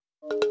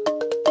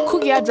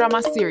Rugia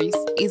Drama Series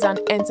is an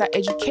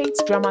enter-educate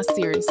drama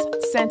series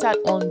centered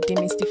on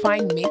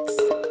demystifying myths,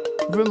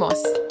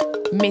 rumors,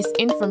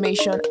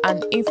 misinformation,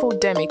 and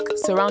infodemic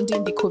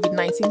surrounding the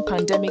COVID-19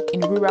 pandemic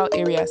in rural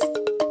areas.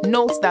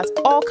 Note that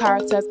all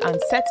characters and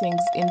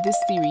settings in this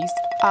series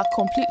are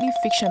completely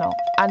fictional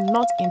and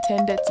not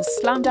intended to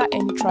slander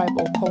any tribe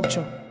or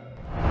culture.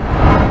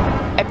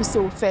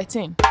 Episode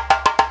 13: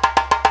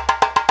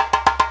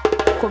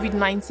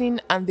 COVID-19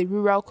 and the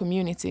rural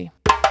community.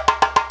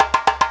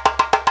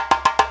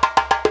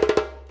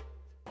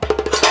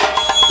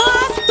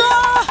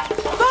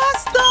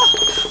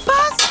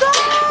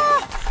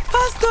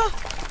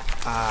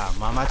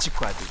 Mama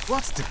Chikwado,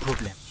 what's the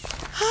problem?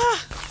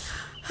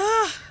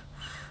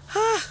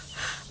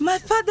 My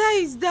father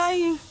is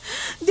dying.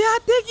 They are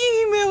taking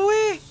him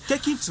away.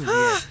 Taking to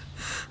where?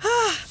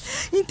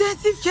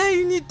 Intensive care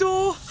unit.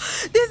 Oh,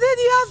 they said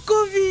he has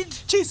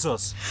COVID.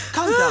 Jesus,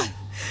 calm down.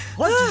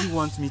 What do you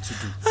want me to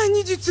do? I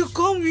need you to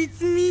come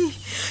with me.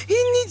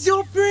 He needs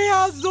your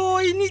prayers, oh.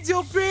 He needs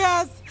your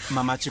prayers.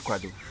 Mama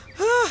Chikwado,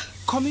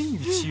 coming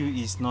with you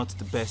is not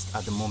the best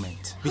at the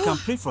moment. We can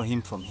pray for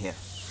him from here.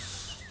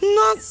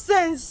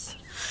 Nonsense!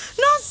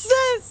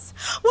 Nonsense!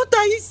 What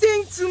are you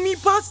saying to me,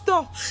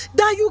 Pastor?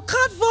 That you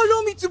can't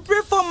follow me to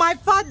pray for my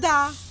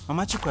father?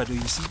 Mama Chikwado,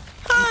 you see,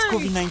 it's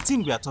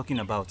COVID-19 we are talking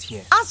about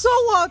here. And so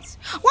what?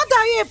 What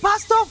are you a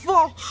pastor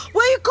for?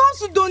 When it comes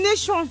to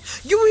donation,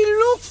 you will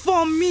look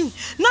for me.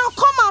 Now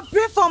come and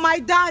pray for my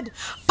dad.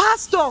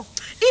 Pastor,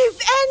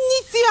 if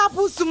anything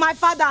happens to my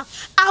father,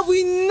 I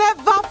will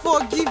never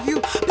forgive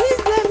you.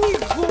 Please let me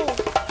go.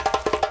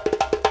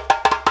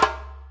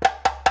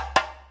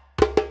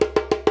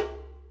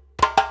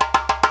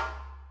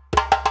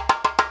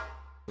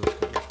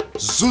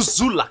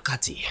 Zuzu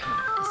Lakati.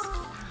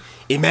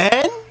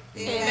 Amen?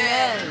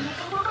 Amen.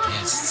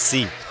 Yes.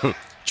 See,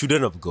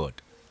 children of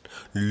God,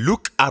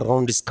 look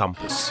around this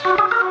campus.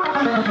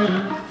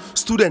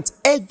 Students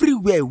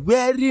everywhere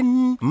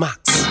wearing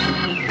masks.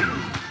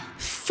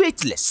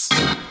 Faithless.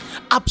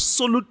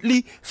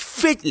 Absolutely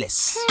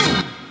faithless.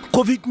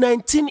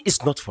 COVID-19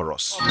 is not for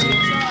us.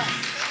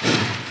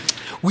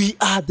 We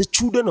are the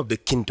children of the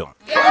kingdom.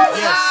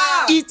 Yes.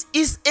 It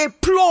is a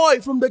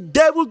ploy from the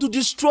devil to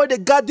destroy the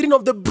gathering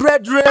of the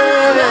brethren.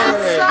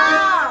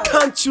 Yes,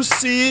 Can't you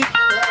see?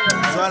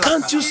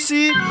 Can't you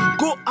see?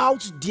 Go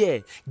out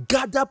there,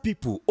 gather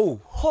people.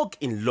 Oh, hug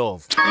in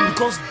love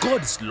because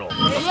God is love.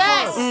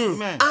 Yes.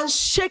 And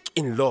shake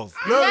in love.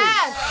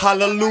 Yes.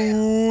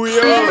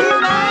 Hallelujah.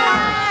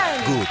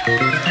 Amen. Good.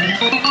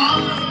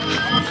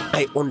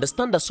 I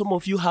understand that some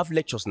of you have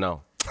lectures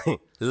now.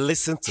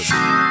 Listen to me.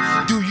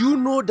 Do you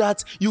know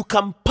that you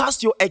can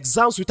pass your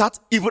exams without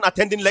even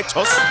attending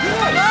lectures?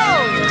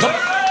 No.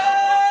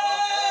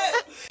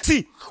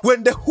 See,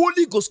 when the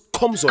Holy Ghost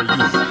comes on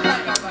you,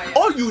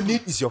 all you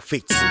need is your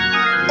faith.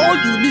 All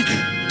you need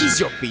is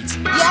your faith.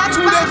 Yes,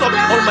 Students of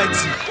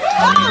Almighty.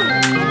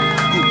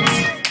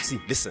 See,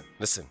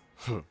 listen.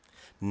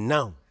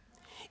 Now,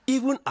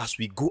 even as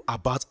we go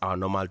about our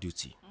normal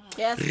duty,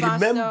 Yes,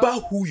 remember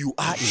Pastor. who you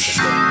are in the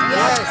Lord.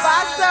 Yes,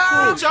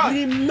 Pastor.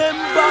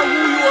 Remember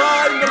who you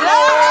are in the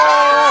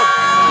Lord.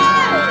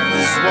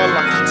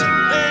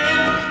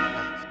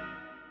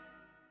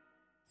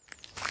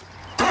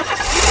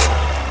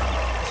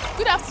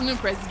 Good afternoon,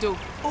 Presido.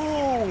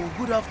 Oh,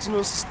 good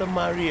afternoon, Sister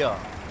Maria.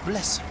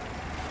 Bless you.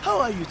 How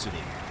are you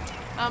today?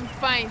 I'm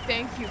fine,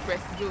 thank you,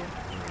 Presido.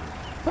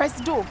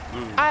 Presido,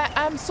 I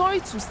am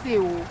sorry to say,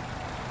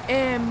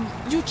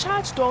 you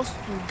charged us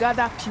to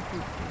gather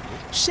people,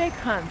 shake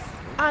hands,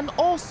 and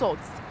all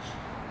sorts,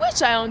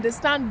 which I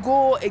understand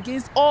go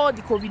against all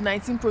the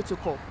COVID-19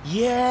 protocol.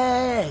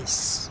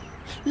 Yes.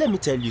 Let me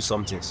tell you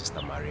something,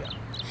 Sister Maria.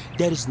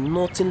 There is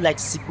nothing like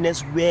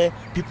sickness where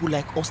people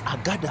like us are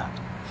gathered.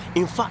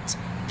 In fact,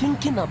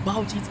 thinking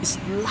about it is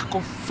lack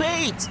of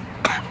faith.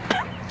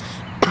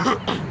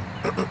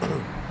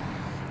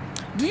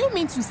 Do you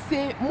mean to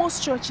say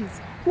most churches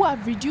who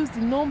have reduced the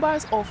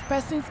numbers of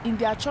persons in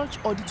their church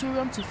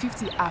auditorium to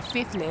 50 are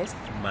faithless?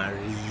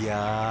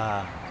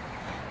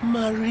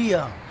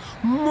 Maria,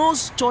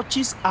 most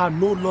churches are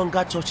no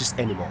longer churches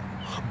anymore,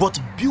 but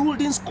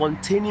buildings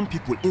containing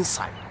people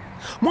inside.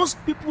 Most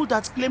people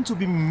that claim to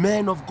be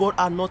men of God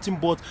are nothing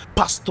but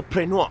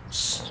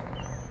pastorpreneurs.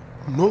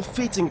 No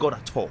faith in God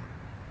at all.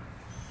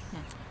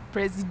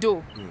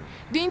 Presido,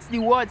 didn't the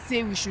word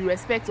say we should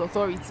respect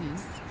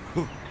authorities?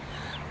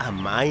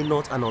 Am I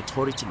not an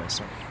authority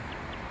myself?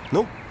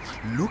 No,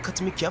 look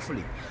at me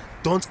carefully.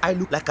 Don't I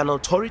look like an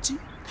authority?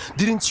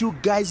 Didn't you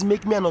guys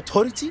make me an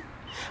authority?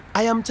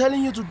 I am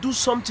telling you to do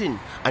something,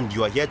 and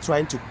you are here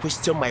trying to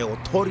question my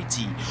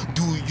authority.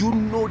 Do you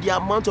know the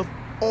amount of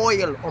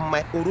oil on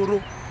my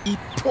ororo? It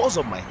pours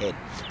on my head.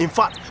 In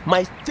fact,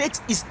 my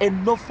faith is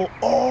enough for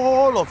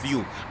all of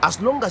you,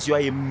 as long as you are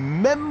a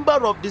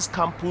member of this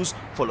campus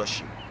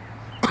fellowship.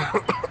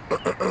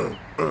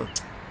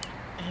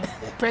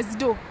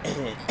 Presido,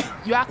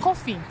 you are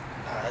coughing.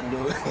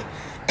 No.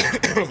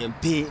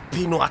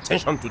 Pay no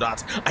attention to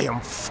that. I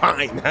am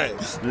fine.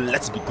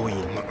 Let's be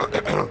going.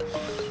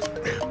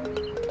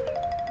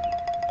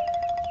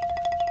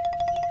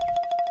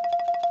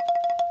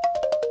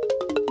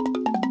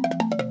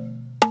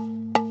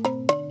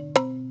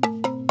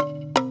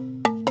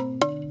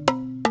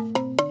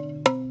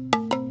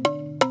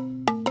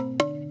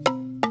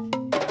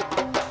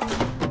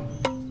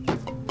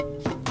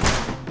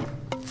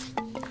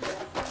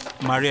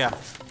 Maria.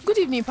 Good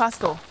evening,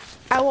 Pastor.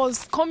 I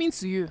was coming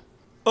to you.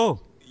 Oh,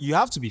 you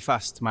have to be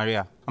fast,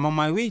 Maria. I'm on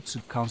my way to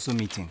council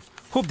meeting.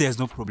 Hope there's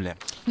no problem.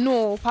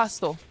 No,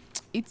 Pastor.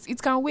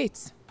 It can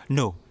wait.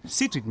 No,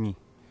 sit with me.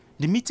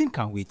 The meeting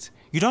can wait.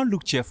 You don't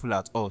look cheerful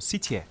at all.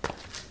 Sit here.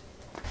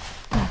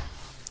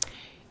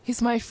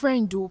 He's my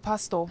friend, though,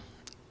 Pastor.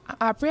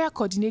 Our prayer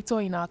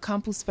coordinator in our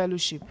campus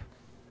fellowship.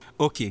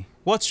 Okay,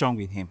 what's wrong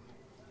with him?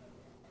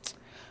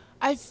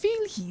 I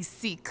feel he's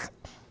sick,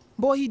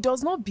 but he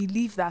does not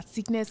believe that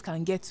sickness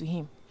can get to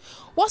him.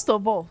 Worst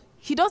of all,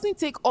 he doesn't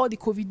take all the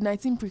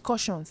COVID-19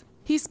 precautions.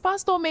 His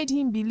pastor made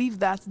him believe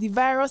that the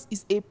virus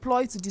is a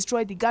ploy to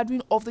destroy the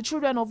gathering of the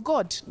children of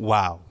God.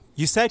 Wow,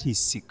 you said he's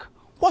sick.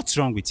 What's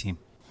wrong with him?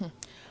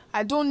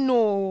 I don't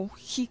know.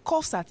 He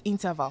coughs at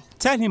interval.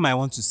 Tell him I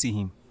want to see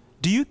him.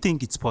 Do you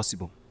think it's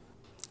possible?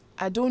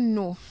 I don't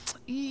know.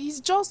 He's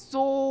just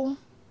so...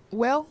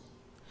 Well,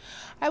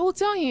 I will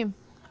tell him.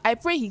 I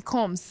pray he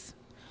comes.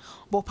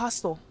 But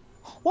Pastor,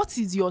 what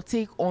is your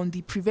take on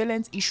the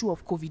prevalent issue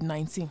of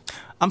COVID-19?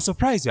 I'm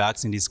surprised you're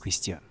asking this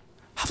question.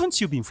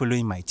 Haven't you been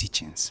following my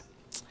teachings?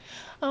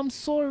 I'm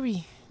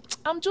sorry.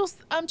 I'm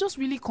just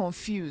really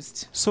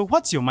confused. So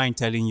what's your mind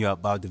telling you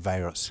about the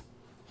virus?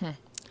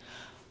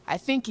 I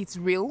think it's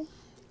real,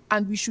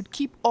 and we should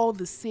keep all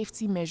the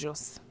safety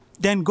measures.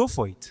 Then go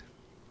for it.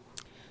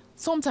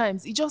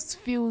 Sometimes it just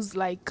feels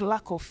like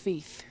lack of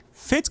faith.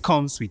 Faith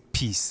comes with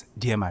peace,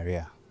 dear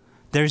Maria.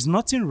 There is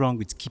nothing wrong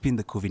with keeping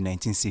the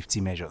COVID-19 safety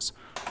measures.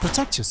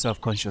 Protect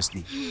yourself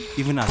consciously,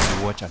 even as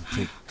you watch and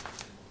pray.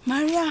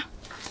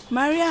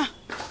 Maria,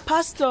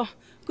 Pastor,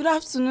 good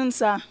afternoon,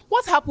 sir.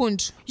 What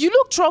happened? You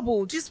look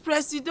troubled. This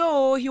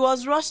Presido, he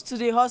was rushed to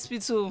the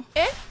hospital.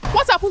 Eh?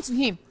 What happened to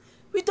him?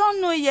 We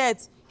don't know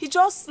yet. He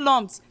just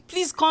slumped.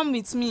 Please come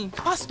with me.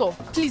 Pastor,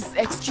 please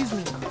excuse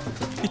me.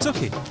 It's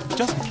okay.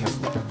 Just be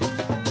careful.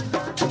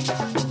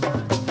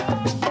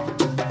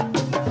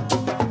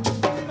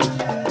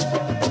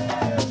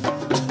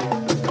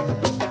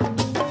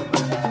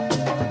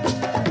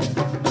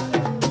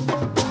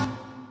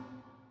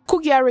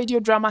 Kugia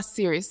Radio Drama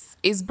Series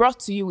is brought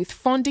to you with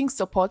funding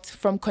support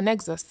from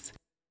Connexus,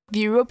 the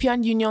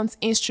European Union's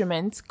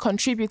instrument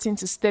contributing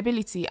to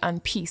stability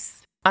and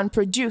peace, and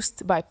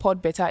produced by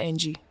Pod Beta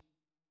NG.